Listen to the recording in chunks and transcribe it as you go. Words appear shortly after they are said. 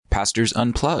Pastors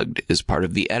Unplugged is part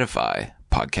of the Edify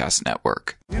podcast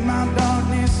network. In my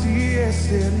darkness, he has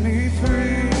set me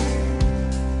free.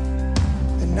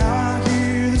 And now I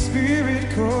hear the Spirit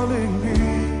calling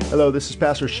me. Hello, this is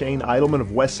Pastor Shane Eidelman of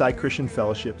Westside Christian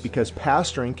Fellowship. Because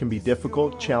pastoring can be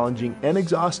difficult, challenging, and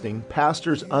exhausting,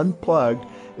 Pastors Unplugged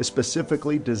is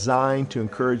specifically designed to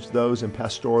encourage those in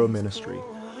pastoral ministry.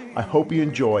 I hope you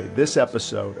enjoy this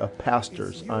episode of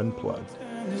Pastors Unplugged.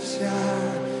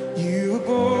 You were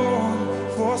born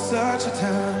for such a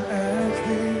time as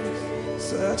this,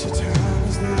 such a time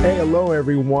as this. Hey, hello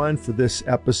everyone for this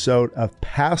episode of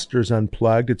Pastors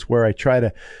Unplugged. It's where I try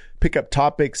to pick up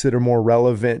topics that are more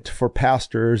relevant for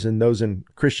pastors and those in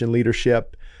Christian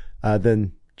leadership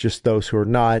than just those who are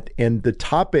not. And the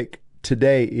topic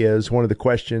today is one of the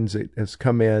questions that has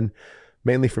come in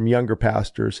mainly from younger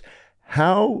pastors.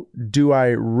 How do I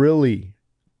really,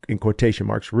 in quotation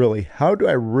marks, really, how do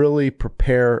I really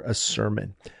prepare a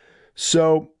sermon?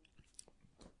 So,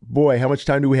 boy, how much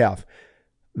time do we have?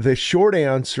 The short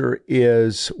answer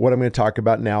is what I'm going to talk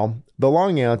about now. The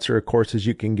long answer, of course, is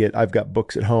I've got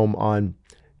books at home on,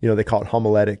 they call it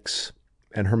homiletics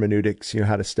and hermeneutics,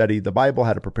 how to study the Bible,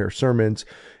 how to prepare sermons.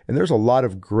 And there's a lot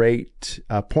of great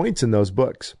points in those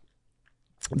books.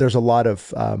 There's a lot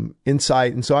of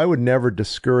insight. And so I would never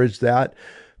discourage that.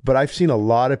 But I've seen a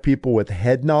lot of people with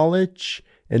head knowledge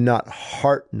and not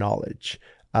heart knowledge.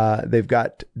 They've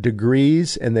got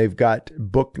degrees and they've got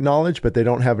book knowledge, but they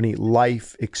don't have any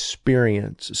life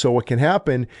experience. So what can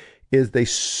happen is they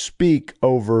speak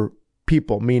over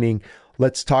people, meaning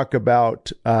let's talk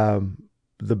about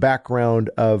the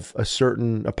background of a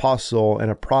certain apostle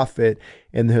and a prophet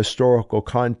in the historical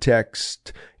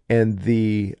context and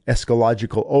the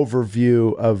eschatological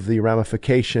overview of the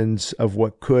ramifications of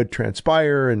what could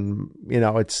transpire. And,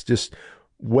 it's just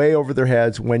way over their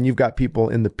heads when you've got people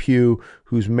in the pew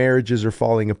whose marriages are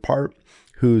falling apart,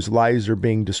 whose lives are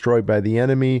being destroyed by the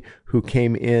enemy, who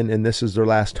came in and this is their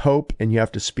last hope. And you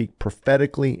have to speak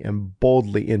prophetically and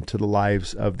boldly into the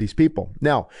lives of these people.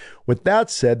 Now, with that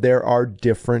said, there are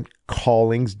different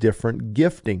callings, different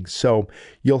giftings. So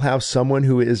you'll have someone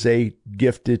who is a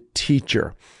gifted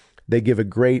teacher. They give a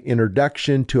great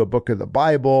introduction to a book of the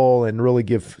Bible and really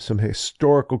give some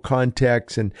historical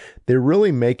context, and they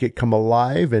really make it come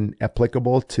alive and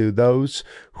applicable to those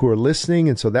who are listening.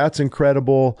 And so that's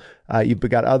incredible. You've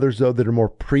got others, though, that are more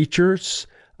preachers.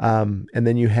 And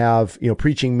then you have,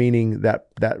 preaching, meaning that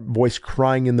voice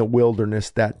crying in the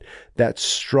wilderness, that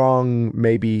strong,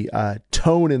 maybe,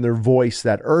 tone in their voice,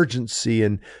 that urgency,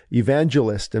 and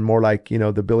evangelist, and more like,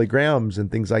 the Billy Grahams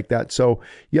and things like that. So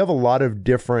you have a lot of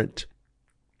different,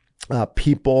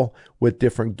 people with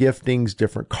different giftings,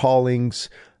 different callings.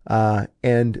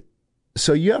 And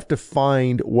so you have to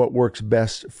find what works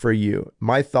best for you.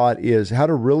 My thought is how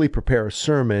to really prepare a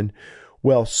sermon.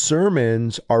 Well,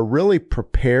 sermons are really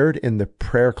prepared in the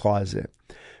prayer closet.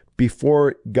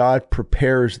 Before God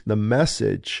prepares the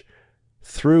message,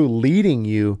 through leading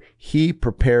you, he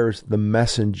prepares the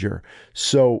messenger.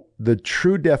 So the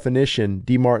true definition,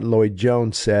 D. Martin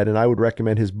Lloyd-Jones said, and I would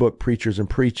recommend his book, Preachers and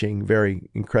Preaching, very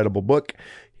incredible book.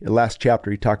 In the last chapter,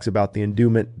 he talks about the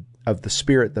endowment of the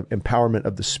Spirit, the empowerment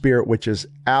of the Spirit, which is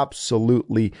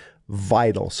absolutely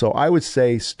vital. So I would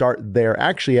say start there.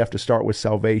 Actually, you have to start with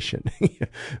salvation.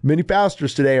 Many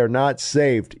pastors today are not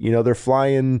saved. They're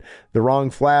flying the wrong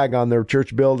flag on their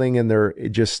church building and they're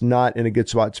just not in a good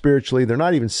spot spiritually. They're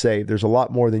not even saved. There's a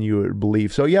lot more than you would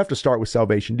believe. So you have to start with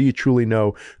salvation. Do you truly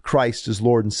know Christ as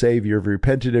Lord and Savior? Have you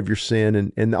repented of your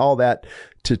sin and all that?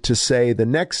 To say the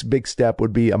next big step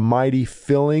would be a mighty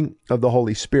filling of the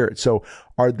Holy Spirit. So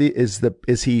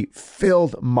is he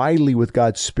filled mightily with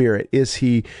God's Spirit? Is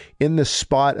he in the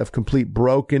spot of complete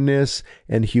brokenness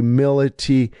and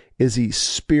humility? Is he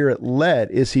Spirit led?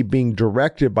 Is he being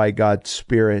directed by God's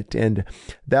Spirit? And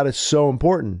that is so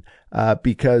important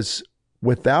because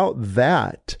without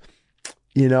that,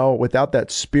 without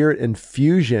that Spirit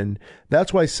infusion,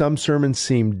 that's why some sermons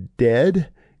seem dead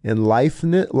and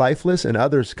lifeless, and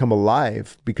others come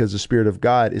alive because the Spirit of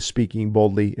God is speaking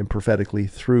boldly and prophetically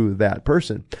through that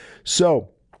person. So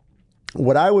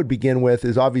what I would begin with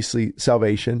is obviously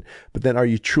salvation, but then are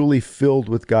you truly filled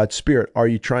with God's Spirit? Are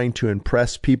you trying to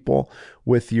impress people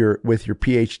with your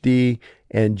PhD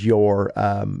and your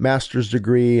master's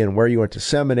degree and where you went to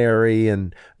seminary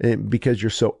and because you're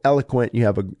so eloquent, you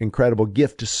have an incredible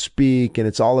gift to speak and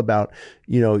it's all about,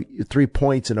 3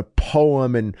 points in a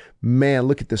poem and man,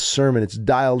 look at this sermon. It's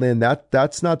dialed in.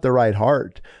 That's not the right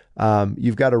heart.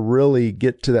 You've got to really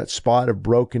get to that spot of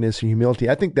brokenness and humility.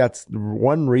 I think that's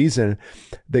one reason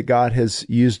that God has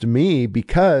used me,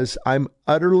 because I'm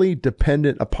utterly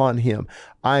dependent upon him.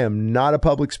 I am not a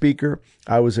public speaker.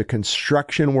 I was a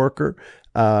construction worker,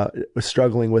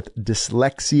 struggling with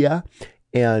dyslexia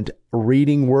and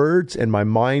reading words, and my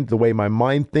mind, the way my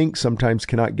mind thinks, sometimes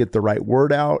cannot get the right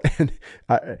word out. And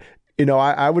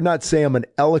I would not say I'm an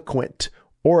eloquent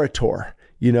orator.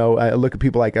 I look at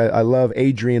people like, I love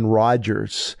Adrian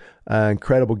Rogers,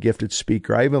 incredible gifted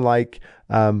speaker. I even like,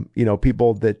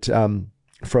 people that,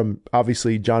 from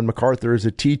obviously John MacArthur as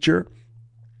a teacher,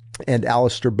 and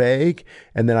Alistair Begg.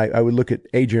 And then I would look at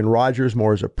Adrian Rogers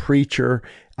more as a preacher.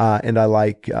 And I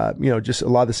like, just a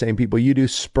lot of the same people you do.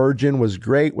 Spurgeon was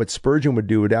great. What Spurgeon would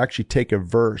do would actually take a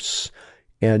verse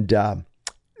and,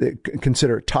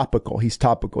 consider it topical. He's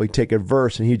topical. He'd take a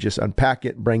verse and he'd just unpack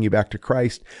it and bring you back to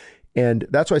Christ. And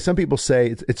that's why some people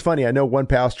say, it's funny. I know one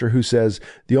pastor who says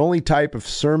the only type of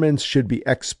sermons should be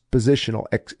expositional,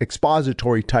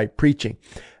 expository type preaching.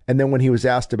 And then when he was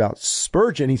asked about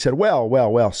Spurgeon, he said,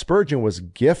 well, Spurgeon was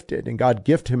gifted and God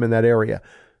gifted him in that area.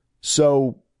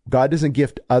 So God doesn't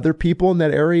gift other people in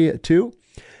that area too?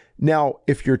 Now,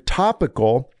 if you're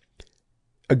topical,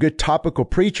 a good topical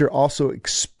preacher also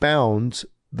expounds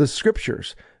the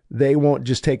scriptures. They won't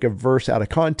just take a verse out of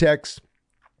context.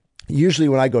 Usually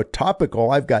when I go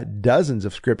topical, I've got dozens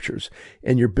of scriptures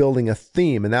and you're building a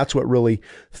theme. And that's what really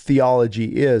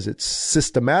theology is. It's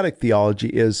systematic theology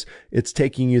it's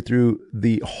taking you through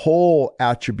the whole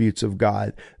attributes of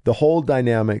God, the whole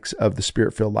dynamics of the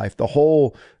spirit-filled life, the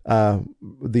whole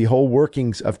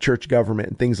workings of church government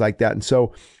and things like that. And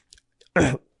so,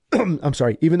 I'm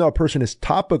sorry, even though a person is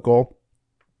topical,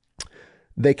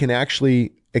 they can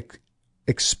actually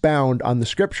expound on the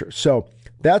scriptures. So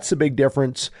that's the big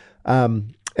difference.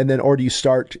 And then, or do you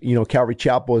start, Calvary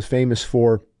Chapel is famous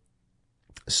for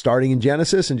starting in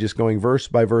Genesis and just going verse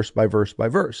by verse by verse by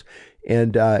verse.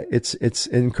 And, it's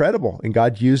incredible, and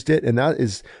God used it. And that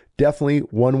is definitely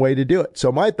one way to do it.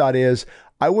 So my thought is,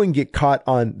 I wouldn't get caught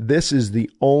on this is the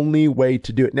only way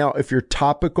to do it. Now, if you're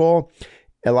topical,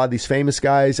 a lot of these famous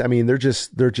guys, I mean, they're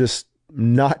just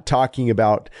not talking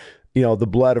about, the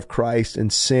blood of Christ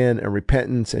and sin and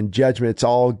repentance and judgment. It's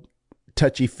all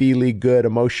touchy-feely, good,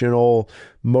 emotional,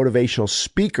 motivational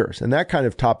speakers. And that kind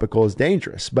of topical is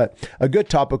dangerous. But a good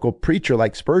topical preacher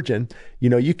like Spurgeon,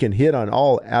 you can hit on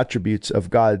all attributes of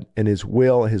God and his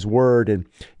will, his word, and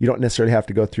you don't necessarily have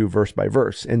to go through verse by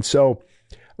verse. And so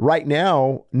right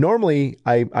now, normally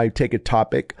I take a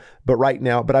topic, but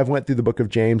I've went through the book of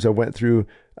James. I went through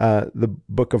the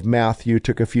book of Matthew,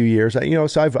 took a few years,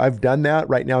 so I've done that.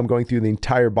 Right now I'm going through the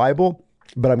entire Bible,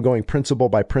 but I'm going principle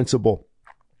by principle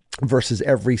versus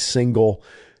every single,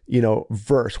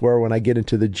 verse, where when I get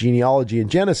into the genealogy in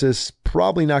Genesis,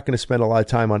 probably not going to spend a lot of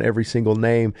time on every single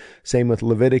name. Same with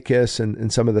Leviticus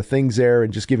and some of the things there,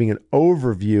 and just giving an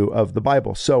overview of the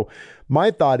Bible. So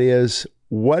my thought is,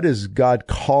 what is God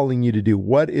calling you to do?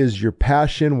 What is your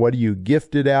passion? What are you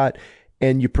gifted at?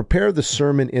 And you prepare the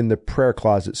sermon in the prayer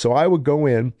closet. So I would go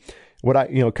in,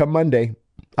 come Monday,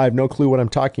 I have no clue what I'm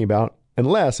talking about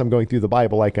unless I'm going through the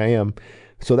Bible like I am.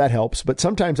 So that helps. But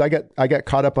sometimes I got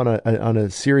caught up on a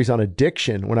series on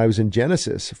addiction when I was in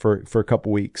Genesis for a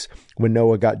couple weeks when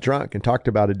Noah got drunk and talked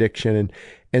about addiction.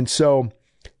 And so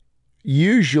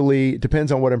usually it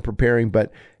depends on what I'm preparing,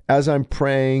 but as I'm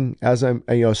praying,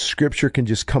 scripture can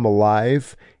just come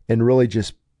alive and really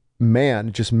just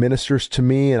ministers to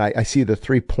me. And I see the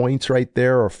 3 points right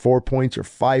there, or 4 points, or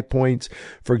 5 points.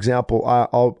 For example,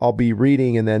 I'll be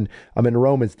reading, and then I'm in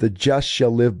Romans, the just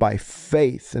shall live by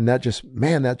faith. And that just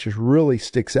really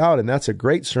sticks out. And that's a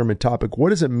great sermon topic. What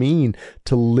does it mean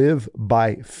to live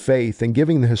by faith? And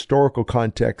giving the historical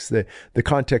context, the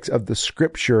context of the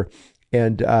scripture,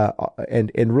 and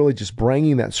really just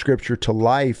bringing that scripture to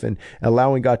life and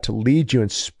allowing God to lead you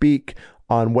and speak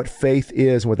on what faith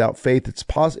is. And without faith, it's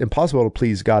impossible to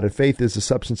please God. And faith is the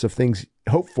substance of things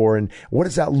hoped for. And what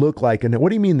does that look like? And what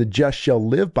do you mean the just shall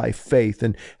live by faith,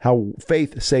 and how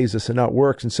faith saves us and not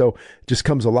works? And so it just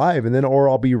comes alive. And then, or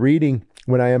I'll be reading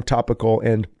when I am topical,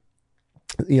 and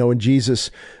when Jesus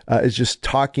is just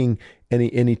talking,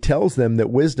 and he tells them that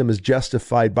wisdom is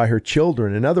justified by her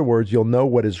children. In other words, you'll know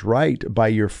what is right by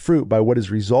your fruit, by what is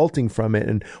resulting from it.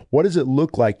 And what does it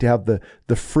look like to have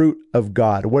the fruit of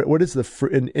God? What is the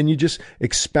fruit? And you just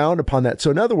expound upon that.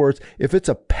 So in other words, if it's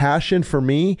a passion for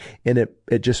me and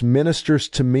it just ministers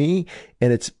to me,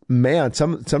 and it's,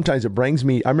 sometimes it brings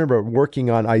me, I remember working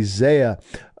on Isaiah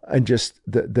and just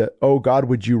oh God,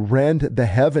 would you rend the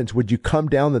heavens? Would you come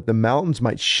down that the mountains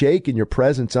might shake in your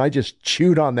presence? And I just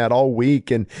chewed on that all week,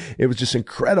 and it was just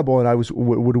incredible. And I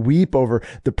would weep over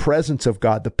the presence of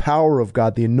God, the power of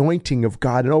God, the anointing of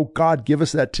God. And oh God, give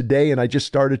us that today. And I just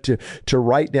started to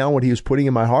write down what he was putting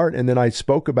in my heart. And then I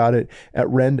spoke about it at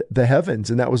Rend the Heavens.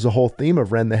 And that was the whole theme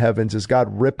of Rend the Heavens, is God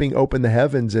ripping open the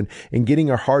heavens and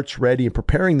getting our hearts ready and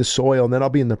preparing the soil. And then I'll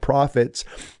be in the prophets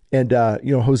and,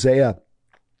 Hosea,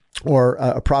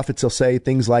 or prophets will say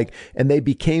things like, and they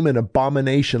became an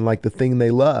abomination like the thing they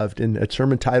loved. And a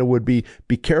sermon title would be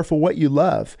careful what you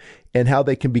love, and how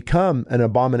they can become an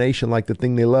abomination like the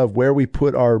thing they love, where we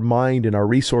put our mind and our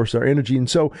resource, our energy. And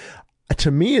so to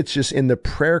me, it's just in the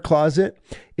prayer closet.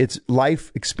 It's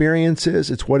life experiences.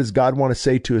 It's what does God want to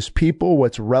say to his people?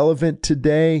 What's relevant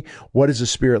today? What is the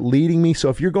Spirit leading me? So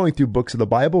if you're going through books of the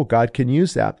Bible, God can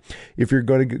use that. If you're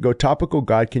going to go topical,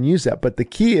 God can use that. But the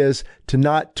key is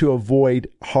to avoid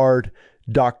hard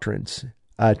doctrines,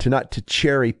 to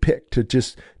cherry pick, to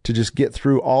just get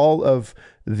through all of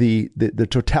the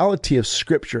totality of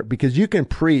Scripture, because you can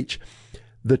preach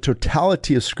the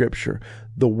totality of Scripture,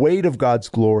 the weight of God's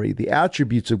glory, the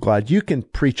attributes of God. You can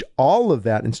preach all of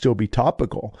that and still be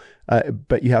topical,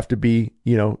 but you have to be,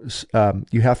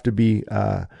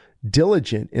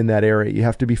 diligent in that area. You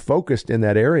have to be focused in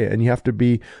that area, and you have to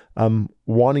be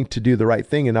wanting to do the right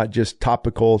thing and not just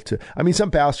topical. Some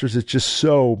pastors, it's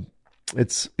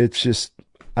just.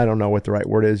 I don't know what the right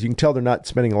word is. You can tell they're not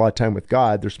spending a lot of time with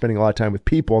God. They're spending a lot of time with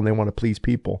people, and they want to please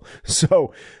people.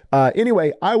 So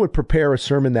anyway, I would prepare a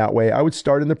sermon that way. I would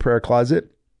start in the prayer closet.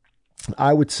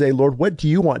 I would say, Lord, what do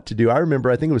you want to do? I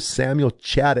remember, I think it was Samuel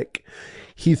Chaddock.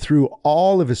 He threw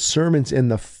all of his sermons in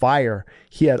the fire.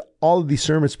 He had all of these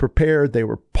sermons prepared. They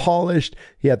were polished.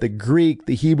 He had the Greek,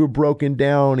 the Hebrew broken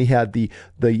down. He had the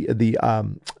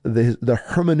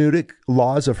hermeneutic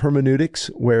laws of hermeneutics,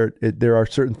 where there are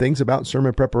certain things about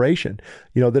sermon preparation,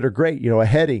 that are great. A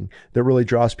heading that really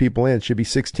draws people in. It should be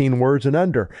 16 words and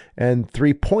under, and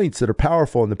 3 points that are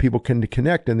powerful and the people can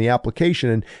connect in the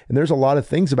application. And there's a lot of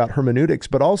things about hermeneutics,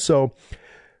 but also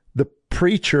the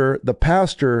preacher, the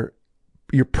pastor,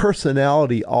 your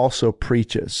personality also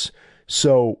preaches.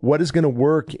 So what is going to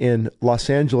work in Los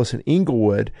Angeles and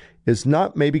Inglewood is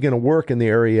not maybe going to work in the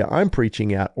area I'm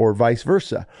preaching at, or vice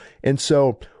versa. And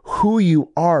so who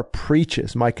you are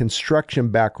preaches. My construction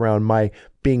background, my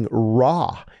being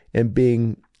raw and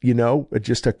being,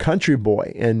 just a country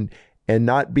boy, and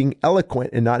not being eloquent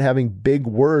and not having big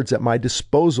words at my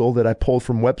disposal that I pulled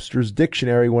from Webster's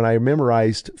dictionary when I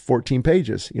memorized 14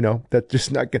 pages, that's just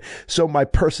not good. So my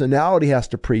personality has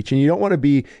to preach, and you don't want to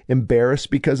be embarrassed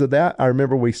because of that. I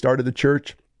remember we started the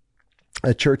church.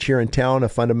 A church here in town, a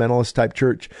fundamentalist type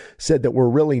church, said that we're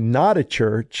really not a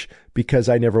church because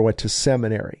I never went to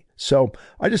seminary. So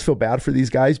I just feel bad for these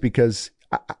guys, because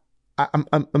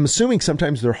I'm assuming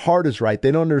sometimes their heart is right.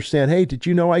 They don't understand. Hey, did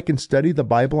you know I can study the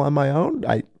Bible on my own?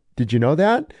 Did you know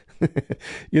that?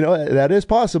 That is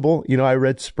possible. I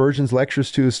read Spurgeon's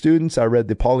lectures to his students. I read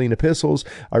the Pauline epistles.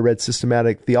 I read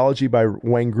Systematic Theology by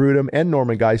Wayne Grudem and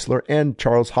Norman Geisler and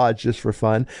Charles Hodge just for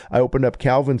fun. I opened up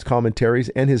Calvin's commentaries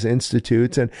and his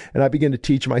institutes, and I began to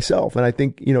teach myself. And I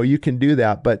think, you can do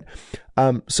that. But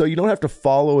so you don't have to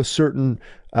follow a certain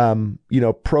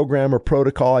program or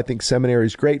protocol. I think seminary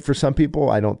is great for some people.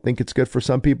 I don't think it's good for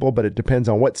some people, but it depends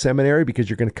on what seminary, because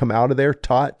you're going to come out of there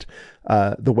taught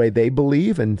the way they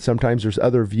believe. And sometimes there's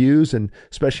other views, and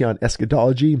especially on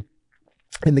eschatology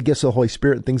and the gifts of the Holy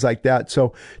Spirit and things like that.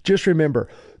 So just remember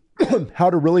how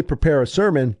to really prepare a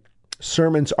sermon.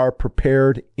 Sermons are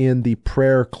prepared in the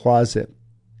prayer closet.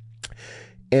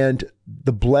 And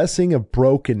the blessing of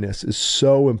brokenness is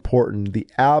so important, the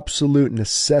absolute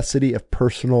necessity of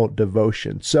personal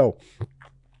devotion. So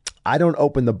I don't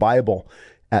open the Bible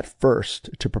at first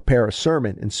to prepare a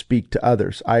sermon and speak to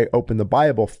others. I open the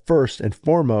Bible first and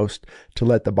foremost to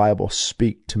let the Bible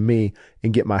speak to me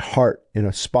and get my heart in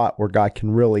a spot where God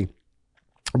can really,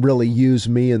 really use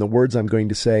me and the words I'm going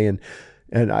to say.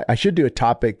 And I should do a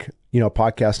topic,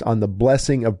 podcast on the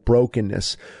blessing of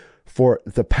brokenness, for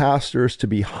the pastors to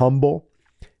be humble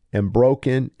and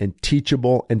broken and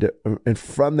teachable, and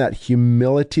from that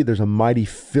humility, there's a mighty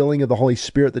filling of the Holy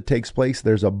Spirit that takes place.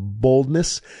 There's a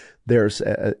boldness. There's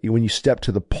when you step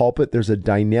to the pulpit, there's a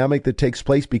dynamic that takes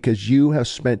place because you have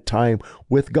spent time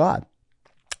with God.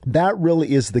 That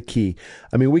really is the key.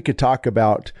 We could talk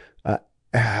about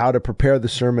how to prepare the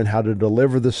sermon, how to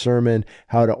deliver the sermon,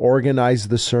 how to organize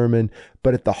the sermon.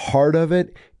 But at the heart of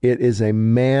it, it is a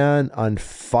man on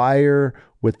fire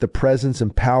with the presence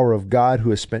and power of God,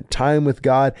 who has spent time with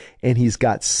God, and he's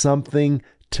got something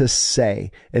to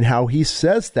say, and how he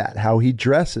says that, how he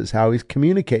dresses, how he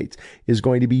communicates is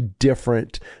going to be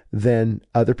different than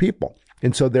other people.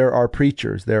 And so there are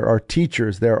preachers, there are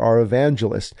teachers, there are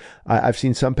evangelists. I've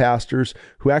seen some pastors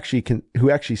who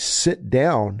actually sit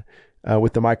down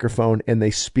with the microphone and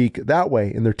they speak that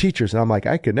way, and they're teachers. And I'm like,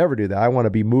 I could never do that. I want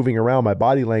to be moving around my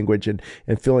body language and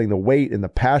feeling the weight and the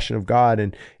passion of God.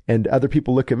 And other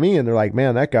people look at me and they're like,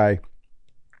 man, that guy,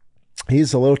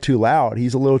 he's a little too loud.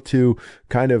 He's a little too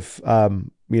kind of,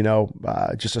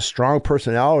 just a strong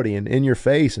personality and in your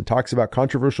face, and talks about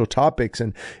controversial topics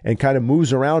and kind of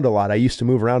moves around a lot. I used to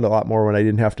move around a lot more when I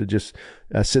didn't have to just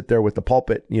sit there with the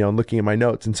pulpit, looking at my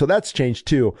notes. And so that's changed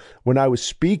too. When I was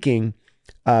speaking,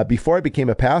 before I became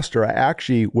a pastor, I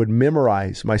actually would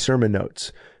memorize my sermon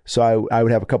notes. So I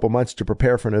would have a couple months to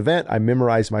prepare for an event. I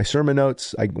memorized my sermon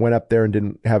notes. I went up there and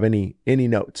didn't have any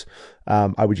notes.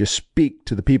 I would just speak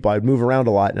to the people. I'd move around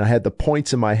a lot, and I had the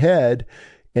points in my head,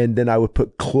 and then I would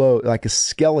put like a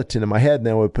skeleton in my head, and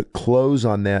then I would put clothes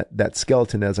on that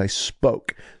skeleton as I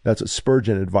spoke. That's what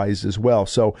Spurgeon advised as well.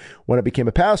 So when I became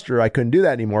a pastor, I couldn't do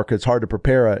that anymore because it's hard to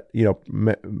prepare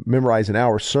memorize an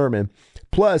hour sermon.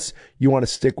 Plus, you want to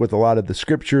stick with a lot of the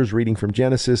scriptures, reading from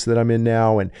Genesis that I'm in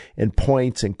now, and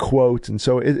points and quotes. And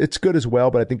so it's good as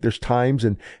well, but I think there's times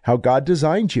and how God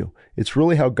designed you. It's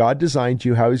really how God designed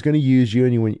you, how he's going to use you.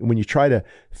 And when you try to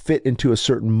fit into a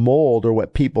certain mold or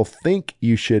what people think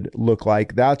you should look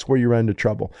like, that's where you run into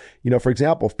trouble. For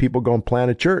example, if people go and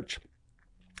plant a church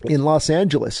in Los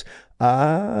Angeles,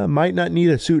 might not need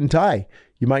a suit and tie.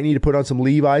 You might need to put on some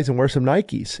Levi's and wear some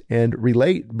Nikes and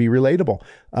be relatable.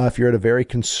 If you're at a very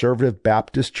conservative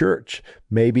Baptist church,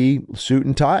 maybe suit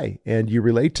and tie, and you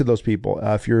relate to those people.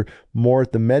 If you're more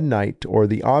at the Mennonite or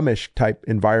the Amish type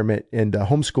environment and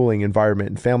homeschooling environment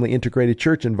and family integrated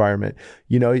church environment,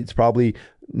 it's probably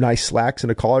nice slacks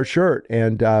and a collared shirt,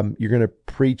 and you're going to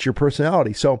preach your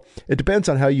personality. So it depends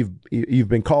on how you've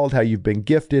been called, how you've been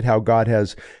gifted, how God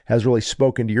has really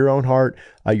spoken to your own heart,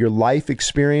 your life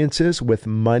experiences with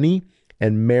money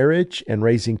and marriage and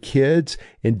raising kids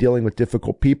and dealing with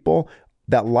difficult people.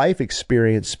 That life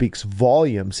experience speaks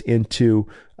volumes into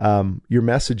your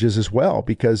messages as well,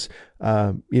 because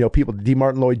people, D.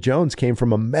 Martin Lloyd Jones came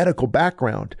from a medical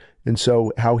background. And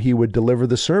so how he would deliver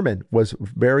the sermon was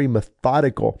very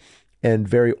methodical and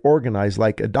very organized,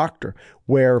 like a doctor,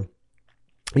 where,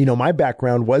 my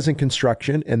background was in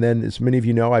construction. And then, as many of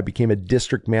you know, I became a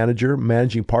district manager,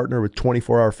 managing partner with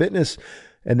 24 Hour Fitness.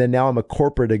 And then now I'm a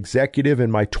corporate executive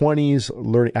in my 20s,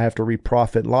 learning. I have to read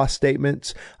profit and loss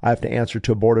statements. I have to answer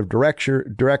to a board of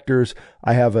directors.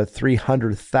 I have a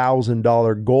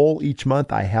 $300,000 goal each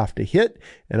month I have to hit,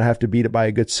 and I have to beat it by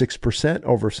a good 6%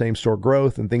 over same store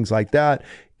growth and things like that.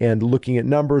 And looking at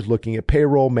numbers, looking at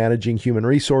payroll, managing human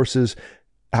resources,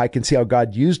 I can see how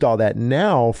God used all that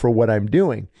now for what I'm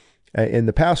doing in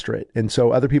the pastorate. And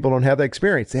so other people don't have that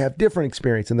experience. They have different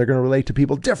experience, and they're going to relate to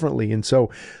people differently. And so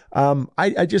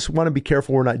I just want to be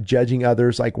careful we're not judging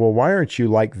others like, well, why aren't you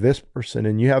like this person?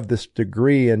 And you have this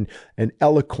degree and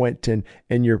eloquent, and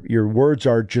your words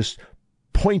are just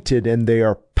pointed, and they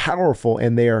are powerful,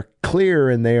 and they are clear,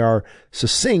 and they are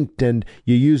succinct, and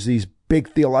you use these big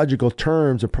theological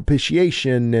terms of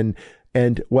propitiation,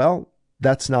 and well,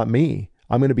 that's not me.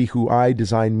 I'm going to be who I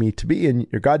designed me to be, and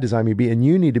God designed me to be, and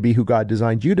you need to be who God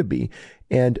designed you to be.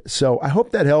 And so I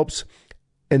hope that helps.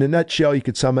 In a nutshell, you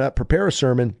could sum it up. Prepare a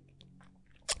sermon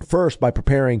first by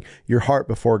preparing your heart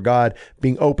before God,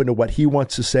 being open to what he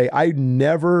wants to say. I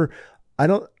never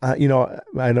want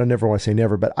to say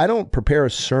never, but I don't prepare a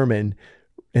sermon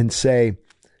and say,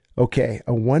 okay,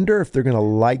 I wonder if they're going to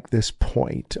like this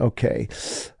point. Okay.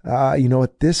 You know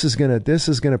what? This is going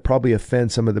to probably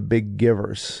offend some of the big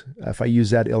givers. If I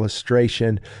use that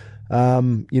illustration,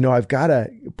 I've got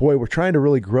to, we're trying to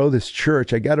really grow this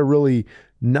church. I got to really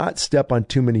not step on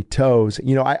too many toes.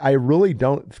 I really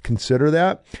don't consider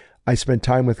that. I spend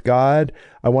time with God.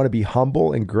 I want to be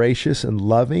humble and gracious and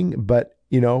loving, but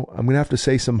I'm going to have to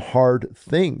say some hard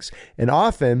things. And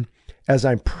often, as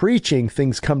I'm preaching,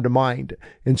 things come to mind.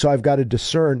 And so I've got to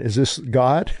discern, is this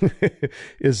God?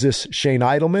 Is this Shane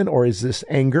Idleman, or is this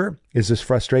anger? Is this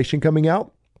frustration coming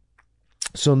out?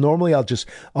 So normally I'll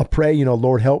pray,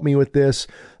 Lord, help me with this.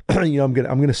 I'm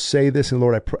going to say this, and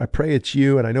Lord, I pray it's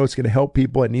you, and I know it's going to help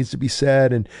people. It needs to be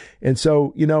said. And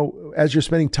so, as you're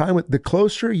spending time with, the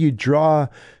closer you draw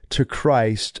to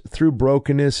Christ through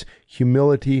brokenness,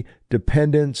 humility,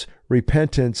 dependence,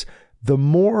 repentance, the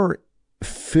more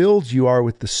filled you are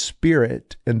with the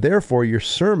Spirit, and therefore your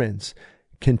sermons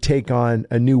can take on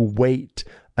a new weight,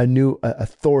 a new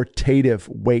authoritative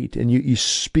weight, and you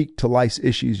speak to life's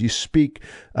issues. You speak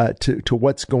to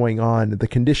what's going on, the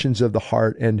conditions of the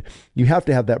heart, and you have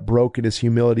to have that brokenness,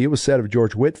 humility. It was said of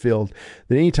George Whitefield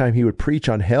that anytime he would preach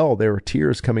on hell, there were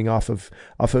tears coming off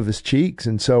of his cheeks.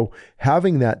 And so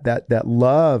having that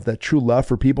love, that true love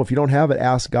for people, if you don't have it,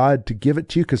 ask God to give it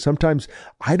to you, because sometimes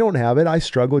I don't have it. I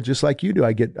struggle just like you do.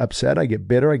 I get upset, I get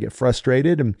bitter, I get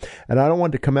frustrated, and I don't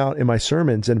want it to come out in my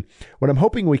sermons. And what I'm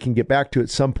hoping we can get back to at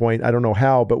some point, I don't know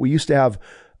how, but we used to have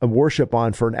a worship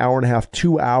on for an hour and a half,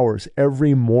 2 hours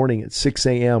every morning at 6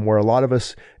 a.m., where a lot of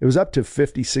us, it was up to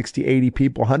 50, 60, 80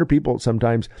 people, 100 people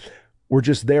sometimes. We're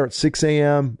just there at 6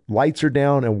 a.m., lights are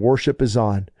down, and worship is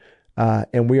on.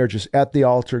 And we are just at the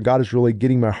altar. God is really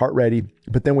getting my heart ready.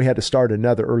 But then we had to start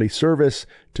another early service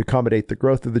to accommodate the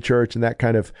growth of the church. And that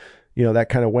kind of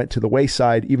went to the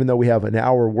wayside. Even though we have an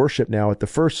hour worship now at the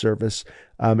first service,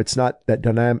 it's not, that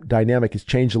dynamic has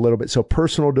changed a little bit. So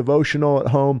personal devotional at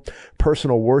home,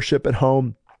 personal worship at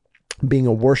home, being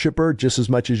a worshiper just as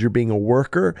much as you're being a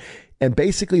worker. And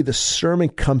basically the sermon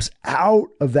comes out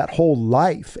of that whole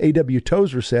life. A.W.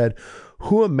 Tozer said,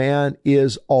 "Who a man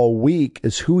is all week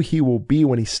is who he will be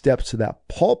when he steps to that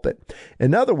pulpit."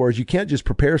 In other words, you can't just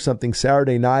prepare something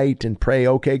Saturday night and pray,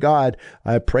 "Okay, God,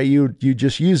 I pray you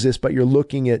just use this," but you're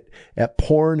looking at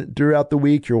porn throughout the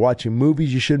week. You're watching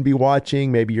movies you shouldn't be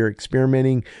watching. Maybe you're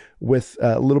experimenting with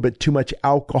a little bit too much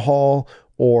alcohol,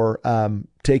 or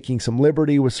taking some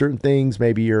liberty with certain things.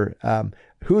 Maybe you're,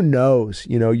 who knows,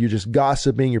 you're just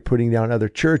gossiping. You're putting down other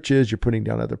churches. You're putting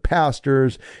down other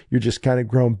pastors. You're just kind of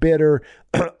grown bitter.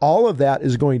 All of that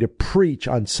is going to preach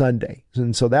on Sunday.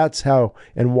 And so that's how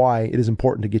and why it is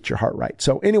important to get your heart right.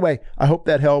 So anyway, I hope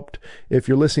that helped. If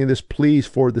you're listening to this, please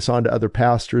forward this on to other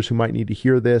pastors who might need to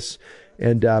hear this.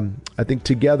 And I think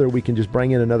together we can just bring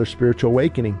in another spiritual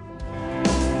awakening.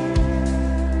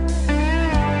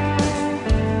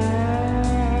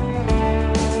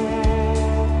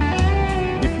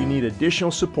 Additional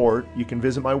support, you can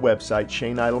visit my website,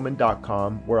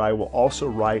 ShaneIdleman.com, where I will also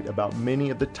write about many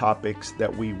of the topics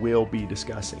that we will be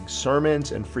discussing.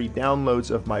 Sermons and free downloads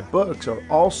of my books are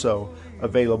also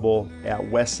available at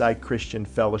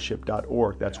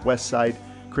westsidechristianfellowship.org. That's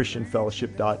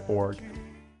westsidechristianfellowship.org.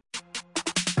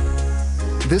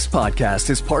 This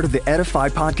podcast is part of the Edify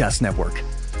Podcast Network.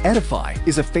 Edify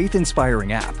is a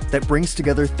faith-inspiring app that brings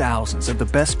together thousands of the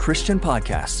best Christian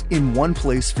podcasts in one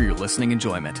place for your listening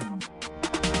enjoyment.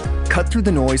 Cut through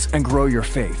the noise and grow your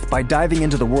faith by diving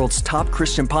into the world's top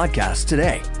Christian podcasts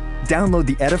today. Download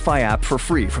the Edify app for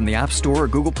free from the App Store or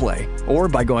Google Play, or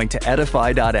by going to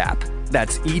edify.app.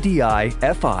 That's edifi.app.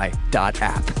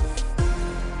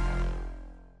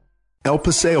 El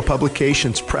Paseo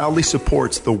Publications proudly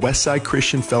supports the Westside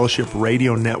Christian Fellowship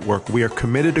Radio Network. We are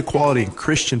committed to quality and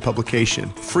Christian publication.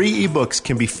 Free ebooks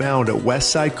can be found at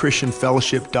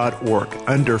westsidechristianfellowship.org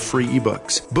under free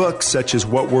ebooks. Books such as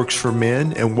What Works for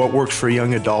Men and What Works for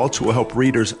Young Adults will help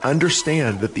readers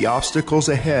understand that the obstacles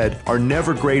ahead are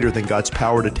never greater than God's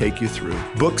power to take you through.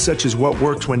 Books such as What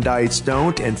Works When Diets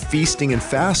Don't and Feasting and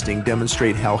Fasting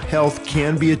demonstrate how health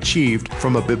can be achieved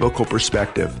from a biblical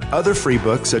perspective. Other free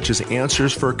books such as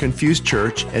Answers for a Confused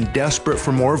Church and Desperate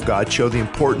for More of God show the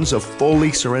importance of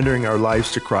fully surrendering our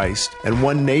lives to Christ. And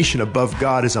One Nation Above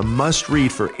God is a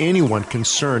must-read for anyone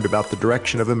concerned about the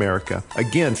direction of America.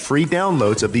 Again, free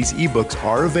downloads of these ebooks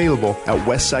are available at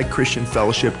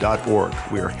westsidechristianfellowship.org.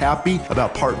 We are happy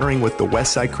about partnering with the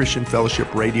Westside Christian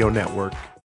Fellowship Radio Network.